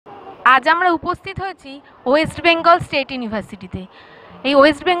আজ আমরা উপস্থিত হয়েছি ওয়েস্ট বেঙ্গল স্টেট ইউনিভার্সিটিতে। এই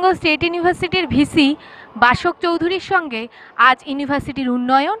ওয়েস্ট বেঙ্গল স্টেট ইউনিভার্সিটির ভিসি বাসক চৌধুরীর সঙ্গে আজ ইউনিভার্সিটির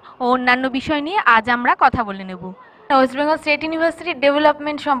উন্নয়ন ও অন্যান্য বিষয় নিয়ে আজ আমরা কথা বলে নেব। ওয়েস্ট বেঙ্গল স্টেট ইউনিভার্সিটির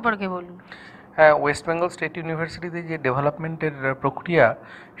ডেভেলপমেন্ট সম্পর্কে বলুন। হ্যাঁ, ওয়েস্ট বেঙ্গল স্টেট ইউনিভার্সিটিতে যে ডেভেলপমেন্টের প্রক্রিয়া,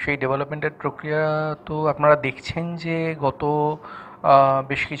 সেই ডেভেলপমেন্টের প্রক্রিয়া তো আপনারা দেখছেন যে গত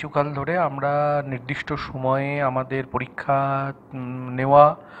বেশ কিছুকাল ধরে আমরা নির্দিষ্ট সময়ে আমাদের পরীক্ষা নেওয়া,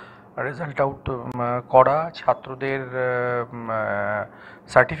 রেজাল্ট আউট করা, ছাত্রদের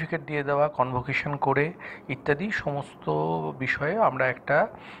সার্টিফিকেট দিয়ে দেওয়া, কনভোকেশন করে ইত্যাদি সমস্ত বিষয়ে আমরা একটা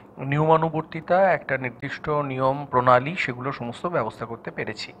নিয়মানুবর্তিতা, একটা নির্দিষ্ট নিয়ম প্রণালী, সেগুলো সমস্ত ব্যবস্থা করতে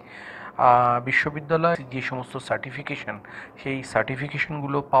পেরেছি। বিশ্ববিদ্যালয় যে সমস্ত সার্টিফিকেশন, সেই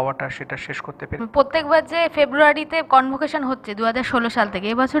সার্টিফিকেশনগুলো পাওয়াটা সেটা শেষ করতে পেরে প্রত্যেকবার যে ফেব্রুয়ারিতে কনভোকেশন হচ্ছে 2016 সাল থেকে,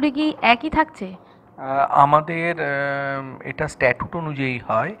 এবছরে কি একই থাকছে? আমাদের এটা স্ট্যাটুট অনুযায়ী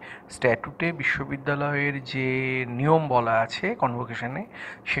হয়। স্ট্যাটুটে বিশ্ববিদ্যালয়ের যে নিয়ম বলা আছে কনভোকেশনে,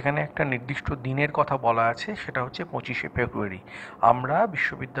 সেখানে একটা নির্দিষ্ট দিনের কথা বলা আছে, সেটা হচ্ছে 25শে ফেব্রুয়ারি। আমরা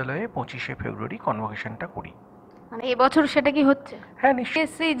বিশ্ববিদ্যালয়ে 25শে ফেব্রুয়ারি কনভোকেশনটা করি। মানে এবছর সেটা কি হচ্ছে? হ্যাঁ,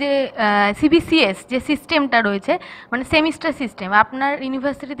 নিশ্চয়ই। যে সিবিসিএস যে সিস্টেমটা রয়েছে, মানে সেমিস্টার সিস্টেম, আপনার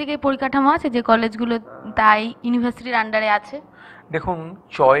ইউনিভার্সিটি থেকে পরিকাঠামো আছে যে কলেজগুলো তাই ইউনিভার্সিটির আন্ডারে আছে? দেখুন,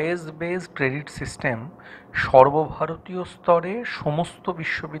 চয়েস বেসড ক্রেডিট সিস্টেম সর্বভারতীয় স্তরে সমস্ত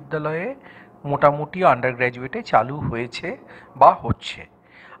বিশ্ববিদ্যালয়ে মোটামুটি আন্ডার গ্র্যাজুয়েটে চালু হয়েছে বা হচ্ছে।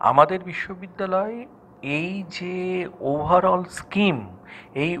 আমাদের বিশ্ববিদ্যালয় এই যে ওভারঅল স্কিম,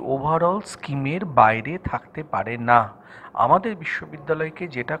 এই ওভারঅল স্কিমের বাইরে থাকতে পারে না। আমাদের বিশ্ববিদ্যালয়কে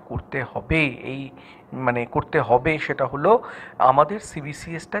যেটা করতে হবে, করতে হবে, সেটা হলো আমাদের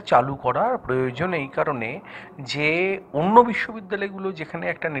সিবিসিএসটা চালু করার প্রয়োজন। এই কারণে যে অন্য বিশ্ববিদ্যালয়গুলো যেখানে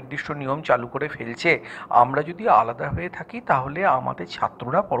একটা নির্দিষ্ট নিয়ম চালু করে ফেলছে, আমরা যদি আলাদা হয়ে থাকি তাহলে আমাদের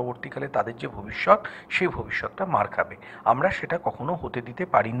ছাত্ররা পরবর্তীকালে তাদের যে ভবিষ্যৎ, সেই ভবিষ্যৎটা মার খাবে। আমরা সেটা কখনো হতে দিতে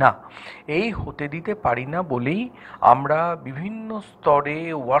পারি না। এই হতে দিতে পারি না বলেই আমরা বিভিন্ন স্তরে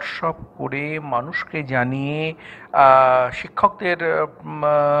ওয়ার্কশপ করে, মানুষকে জানিয়ে, শিক্ষকদের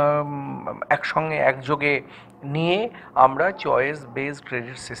একসঙ্গে একযোগে নিয়ে আমরা চয়েস বেসড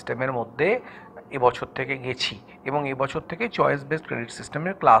ক্রেডিট সিস্টেমের মধ্যে এবছর থেকে গেছি, এবং এবছর থেকে চয়েস বেসড ক্রেডিট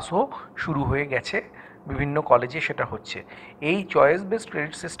সিস্টেমের ক্লাসও শুরু হয়ে গেছে। বিভিন্ন কলেজে সেটা হচ্ছে। এই চয়েস বেসড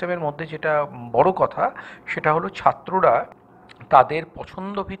ক্রেডিট সিস্টেমের মধ্যে যেটা বড় কথা, সেটা হলো ছাত্ররা তাদের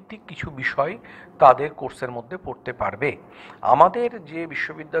পছন্দভিত্তিক কিছু বিষয় তাদের কোর্সের মধ্যে পড়তে পারবে। আমাদের যে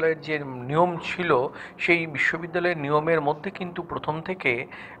বিশ্ববিদ্যালয়ের যে নিয়ম ছিল, সেই বিশ্ববিদ্যালয়ের নিয়মের মধ্যে কিন্তু প্রথম থেকে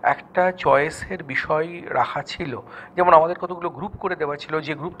একটা চয়েসের বিষয় রাখা ছিল। যেমন আমাদের কতগুলো গ্রুপ করে দেওয়া ছিল,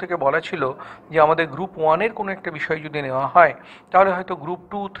 যে গ্রুপ থেকে বলা ছিল যে আমাদের গ্রুপ 1-এর কোনো একটা বিষয় যদি নেওয়া হয়, তাহলে হয়তো গ্রুপ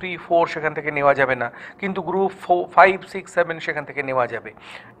 2, 3, 4 সেখান থেকে নেওয়া যাবে না, কিন্তু গ্রুপ 5, 6, 7 সেখান থেকে নেওয়া যাবে।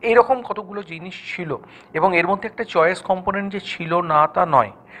 এইরকম কতগুলো জিনিস ছিল, এবং এর মধ্যে একটা চয়েস কম্পোনেন্ট যে ছিল না তা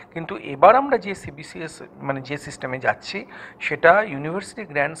নয়। কিন্তু এবার আমরা যে সিবিসিএস যে সিস্টেমে যাচ্ছি, সেটা ইউনিভার্সিটি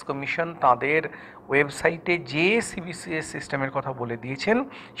গ্র্যান্টস কমিশন তাদের ওয়েবসাইটে যে সিবিসিএস সিস্টেমের কথা বলে দিয়েছেন,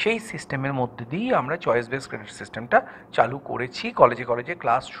 সেই সিস্টেমের মধ্যে দিয়েই আমরা চয়েস বেসড ক্রেডিট সিস্টেমটা চালু করেছি। কলেজে কলেজে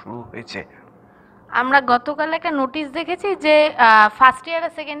ক্লাস শুরু হয়েছে। আমরা গতকাল একটা নোটিশ দেখেছি যে ফার্স্ট ইয়ারে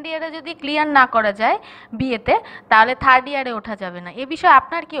সেকেন্ড ইয়ারে যদি ক্লিয়ার না করা যায় বিএতে, তাহলে থার্ড ইয়ারে ওঠা যাবে না। এ বিষয়ে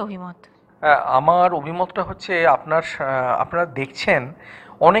আপনার কি অভিমত? আমার অভিমতটা হচ্ছে, আপনারা দেখছেন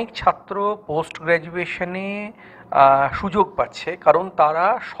অনেক ছাত্র পোস্ট গ্র্যাজুয়েশনে সুযোগ পাচ্ছে, কারণ তারা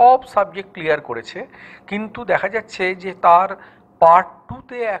সব সাবজেক্ট ক্লিয়ার করেছে, কিন্তু দেখা যাচ্ছে যে তার পার্ট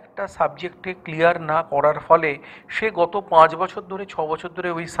 2-তে একটা সাবজেক্টে ক্লিয়ার না করার ফলে সে গত 5 বছর ধরে, 6 বছর ধরে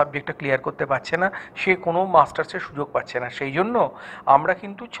ওই সাবজেক্টটা ক্লিয়ার করতে পারছে না, সে কোনো মাস্টার্সের সুযোগ পাচ্ছে না। সেই জন্য আমরা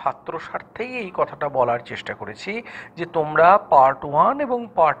কিন্তু ছাত্র স্বার্থেই এই কথাটা বলার চেষ্টা করেছি যে তোমরা পার্ট 1 এবং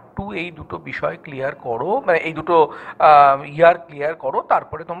পার্ট 2 এই দুটো বিষয় ক্লিয়ার করো, মানে এই দুটো ইয়ার ক্লিয়ার করো,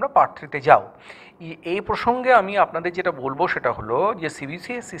 তারপরে তোমরা পার্ট 3-তে যাও। এই প্রসঙ্গে আমি আপনাদের যেটা বলবো সেটা হলো যে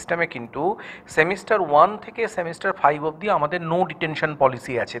সিবিসিএস সিস্টেমে কিন্তু সেমিস্টার 1 থেকে সেমিস্টার 5 অবধি আমাদের নো ডিটেনশন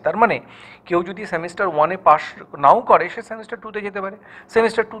পলিসি আছে। তার মানে কেউ যদি সেমিস্টার 1-এ পাস নাও করে, সে সেমিস্টার 2-তে যেতে পারে,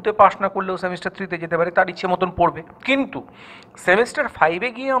 সেমিস্টার 2-তে পাস না করলেও সেমিস্টার 3-তে যেতে পারে, তার ইচ্ছে মতন পড়বে। কিন্তু সেমিস্টার 5-এ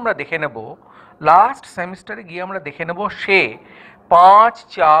গিয়ে আমরা দেখে নেব, লাস্ট সেমিস্টারে গিয়ে আমরা দেখে নেব সে 5,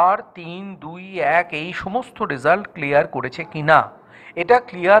 4, 3, 2, 1 এই সমস্ত রেজাল্ট ক্লিয়ার করেছে কি না। এটা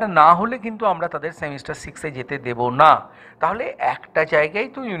ক্লিয়ার না হলে কিন্তু আমরা তাদের সেমিস্টার 6-এ যেতে দেব না। তাহলে একটা জায়গায়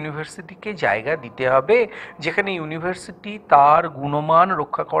তো ইউনিভার্সিটিকে জায়গা দিতে হবে, যেখানে ইউনিভার্সিটি তার গুণমান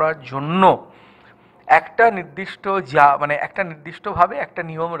রক্ষা করার জন্য একটা নির্দিষ্টভাবে একটা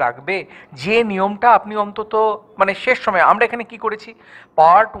নিয়ম রাখবে, যে নিয়মটা আপনি অন্তত শেষ সময় আমরা এখানে কি করেছি,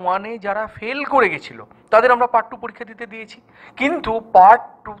 পার্ট 1-এ যারা ফেল করে গেছিলো তাদের আমরা পার্ট 2 পরীক্ষা দিতে দিয়েছি। কিন্তু পার্ট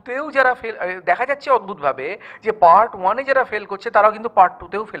 2তেও যারা ফেল, দেখা যাচ্ছে অদ্ভুতভাবে যে পার্ট 1-এ যারা ফেল করছে তারাও কিন্তু পার্ট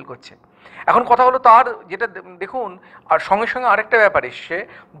 2তেও ফেল করছে। এখন কথা হলো তার যেটা দেখুন, আর সঙ্গে সঙ্গে আরেকটা ব্যাপার এসছে,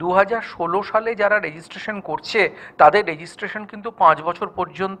 2016 সালে যারা রেজিস্ট্রেশন করছে তাদের রেজিস্ট্রেশন কিন্তু 5 বছর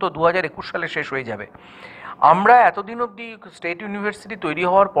পর্যন্ত 2021 সালে শেষ হয়ে যাবে। আমরা এতদিন অবধি স্টেট ইউনিভার্সিটি তৈরি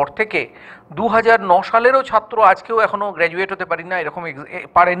হওয়ার পর থেকে 2009 সালেরও ছাত্র আজকেও এখনও গ্র্যাজুয়েট হতে পারি না,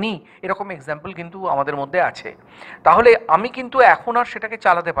 পারেনি, এরকম এক্সাম্পল কিন্তু আমাদের মধ্যে আছে। তাহলে আমি কিন্তু এখন আর সেটাকে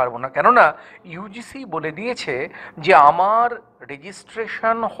চালাতে পারবো না, কেননা ইউজিসি বলে দিয়েছে যে আমার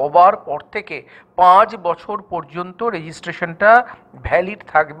রেজিস্ট্রেশন হবার পর থেকে 5 বছর পর্যন্ত রেজিস্ট্রেশনটা ভ্যালিড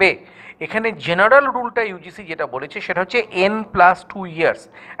থাকবে। এখানে জেনারেল রুলটা ইউজিসি যেটা বলেছে সেটা হচ্ছে n+2 ইয়ার্স।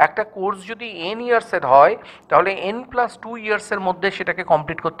 একটা কোর্স যদি n ইয়ার্সের হয় তাহলে n+2 ইয়ার্সের মধ্যে সেটাকে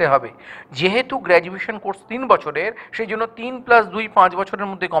কমপ্লিট করতে হবে। যেহেতু গ্র্যাজুয়েশন কোর্স 3 বছরের, সেই জন্য 3+2 5 বছরের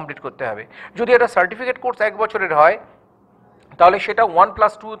মধ্যে কমপ্লিট করতে হবে। যদি একটা সার্টিফিকেট কোর্স 1 বছরের হয় তাহলে সেটা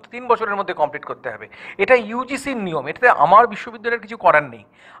 1+2 3 বছরের মধ্যে কমপ্লিট করতে হবে। এটা ইউজিসির নিয়ম, এটাতে আমার বিশ্ববিদ্যালয়ের কিছু করার নেই।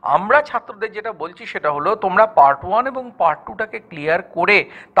 আমরা ছাত্রদের যেটা বলছি সেটা হলো তোমরা পার্ট 1 এবং পার্ট 2টাকে ক্লিয়ার করে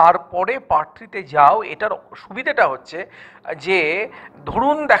তারপরে পার্ট 3তে যাও। এটার সুবিধাটা হচ্ছে যে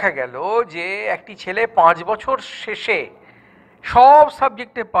ধরুন দেখা গেল যে একটি ছেলে 5 বছর শেষে সব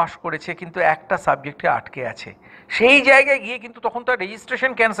সাবজেক্টে পাশ করেছে কিন্তু একটা সাবজেক্টে আটকে আছে, সেই জায়গায় গিয়ে কিন্তু তখন তার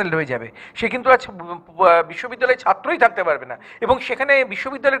রেজিস্ট্রেশন ক্যান্সেলড হয়ে যাবে। সে কিন্তু আজ বিশ্ববিদ্যালয়ের ছাত্রই থাকতে পারবে না এবং সেখানে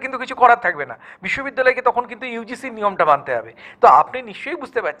বিশ্ববিদ্যালয়ের কিন্তু কিছু করার থাকবে না। বিশ্ববিদ্যালয়কে তখন কিন্তু ইউজিসির নিয়মটা মানতে হবে। তো আপনি নিশ্চয়ই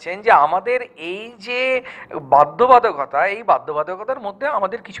বুঝতে পারছেন যে আমাদের এই যে বাধ্যবাধকতা, এই বাধ্যবাধকতার মধ্যে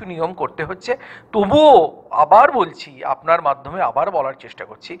আমাদের কিছু নিয়ম করতে হচ্ছে। তবুও আবার বলছি, আপনার মাধ্যমে আবার বলার চেষ্টা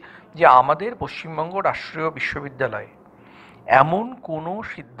করছি যে আমাদের পশ্চিমবঙ্গ রাষ্ট্রীয় বিশ্ববিদ্যালয় এমন কোনো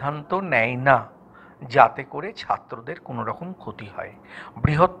সিদ্ধান্ত নেয় না যাতে করে ছাত্রদের কোনো রকম ক্ষতি হয়।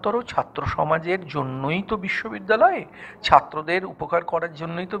 বৃহত্তর ছাত্র সমাজের জন্যই তো বিশ্ববিদ্যালয়, ছাত্রদের উপকার করার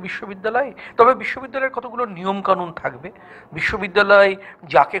জন্যই তো বিশ্ববিদ্যালয়। তবে বিশ্ববিদ্যালয়ের কতগুলো নিয়মকানুন থাকবে। বিশ্ববিদ্যালয়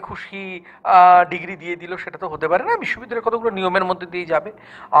যাকে খুশি ডিগ্রি দিয়ে দিল সেটা তো হতে পারে না, বিশ্ববিদ্যালয়ের কতগুলো নিয়মের মধ্যে দিয়ে যাবে।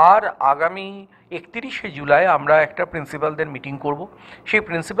 আর আগামী 31শে জুলাই আমরা একটা প্রিন্সিপালদের মিটিং করব। সেই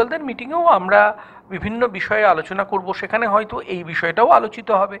প্রিন্সিপালদের মিটিংয়েও আমরা বিভিন্ন বিষয়ে আলোচনা করব, সেখানে হয়তো এই বিষয়টাও আলোচিত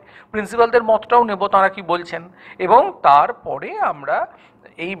হবে, প্রিন্সিপালদের মতটাও নেব তারা কি বলছেন, এবং তারপরে আমরা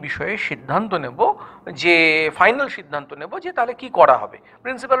এই বিষয়ে সিদ্ধান্ত নেব, যে ফাইনাল সিদ্ধান্ত নেব যে তাহলে কি করা হবে।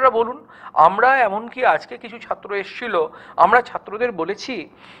 প্রিন্সিপালরা বলুন। আমরা এমনকি আজকে কিছু ছাত্র এসেছিল, আমরা ছাত্রদের বলেছি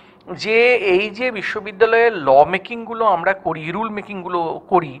যে এই যে বিশ্ববিদ্যালয়ের ল মেকিংগুলো আমরা করি, রুল মেকিংগুলো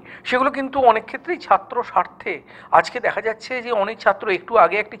করি, সেগুলো কিন্তু অনেক ক্ষেত্রেই ছাত্র স্বার্থে। আজকে দেখা যাচ্ছে যে অনেক ছাত্র, একটু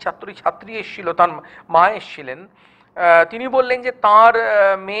আগে একটি ছাত্রী এসেছিল, তার মা এসেছিলেন, তিনি বললেন যে তার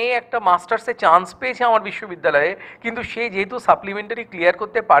মেয়ে একটা মাস্টার্সে চান্স পেয়েছে আমার বিশ্ববিদ্যালয়ে, কিন্তু সে যেহেতু সাপ্লিমেন্টারি ক্লিয়ার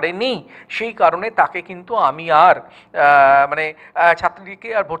করতে পারেনি সেই কারণে তাকে কিন্তু আমি আর মানে ছাত্রীকে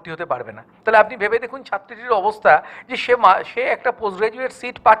আর ভর্তি হতে পারবে না। তাহলে আপনি ভেবে দেখুন ছাত্রীটির অবস্থা, যে সে একটা পোস্ট গ্রাজুয়েট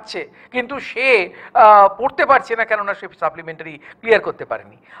সিট পাচ্ছে কিন্তু সে পড়তে পারছে না, কেননা সে সাপ্লিমেন্টারি ক্লিয়ার করতে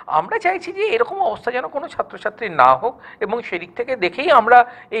পারেনি। আমরা চাইছি যে এরকম অবস্থা যেন কোনো ছাত্রছাত্রী না হোক, এবং সেদিক থেকে দেখেই আমরা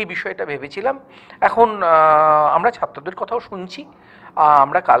এই বিষয়টা ভেবেছিলাম। এখন আমরা ছাত্রদের কথাও শুনছি।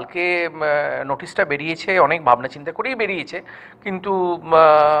 আমরা কালকে নোটিশটা বেরিয়েছে, অনেক ভাবনা চিন্তা করেই বেরিয়েছে, কিন্তু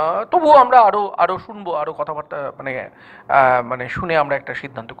তবুও আমরা আরও শুনবো, আরও কথাবার্তা মানে শুনে আমরা একটা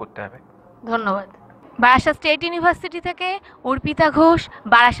সিদ্ধান্ত করতে হবে। ধন্যবাদ। বারাসাত স্টেট ইউনিভার্সিটি থেকে Arpita Ghosh,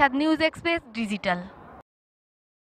 Barasat news express digital.